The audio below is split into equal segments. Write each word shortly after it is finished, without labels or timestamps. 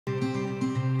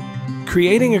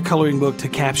Creating a coloring book to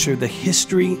capture the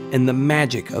history and the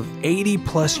magic of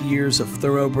 80+ years of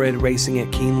thoroughbred racing at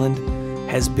Keeneland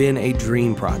has been a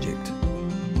dream project.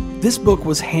 This book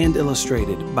was hand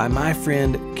illustrated by my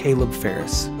friend Caleb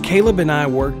Ferris. Caleb and I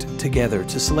worked together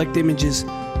to select images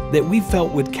that we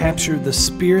felt would capture the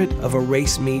spirit of a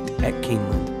race meet at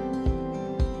Keeneland.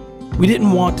 We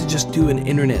didn't want to just do an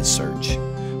internet search.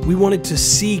 We wanted to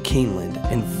see Keeneland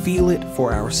and feel it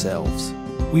for ourselves.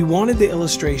 We wanted the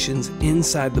illustrations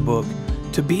inside the book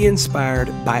to be inspired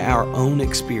by our own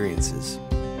experiences.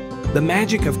 The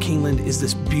magic of Keeneland is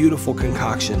this beautiful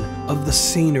concoction of the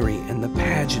scenery and the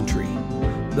pageantry,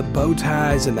 the bow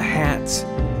ties and the hats,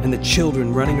 and the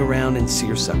children running around in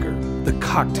seersucker, the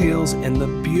cocktails and the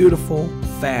beautiful,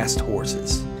 fast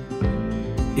horses.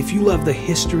 If you love the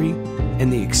history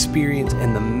and the experience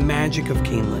and the magic of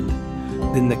Keeneland,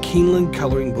 then the Keeneland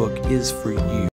coloring book is for you.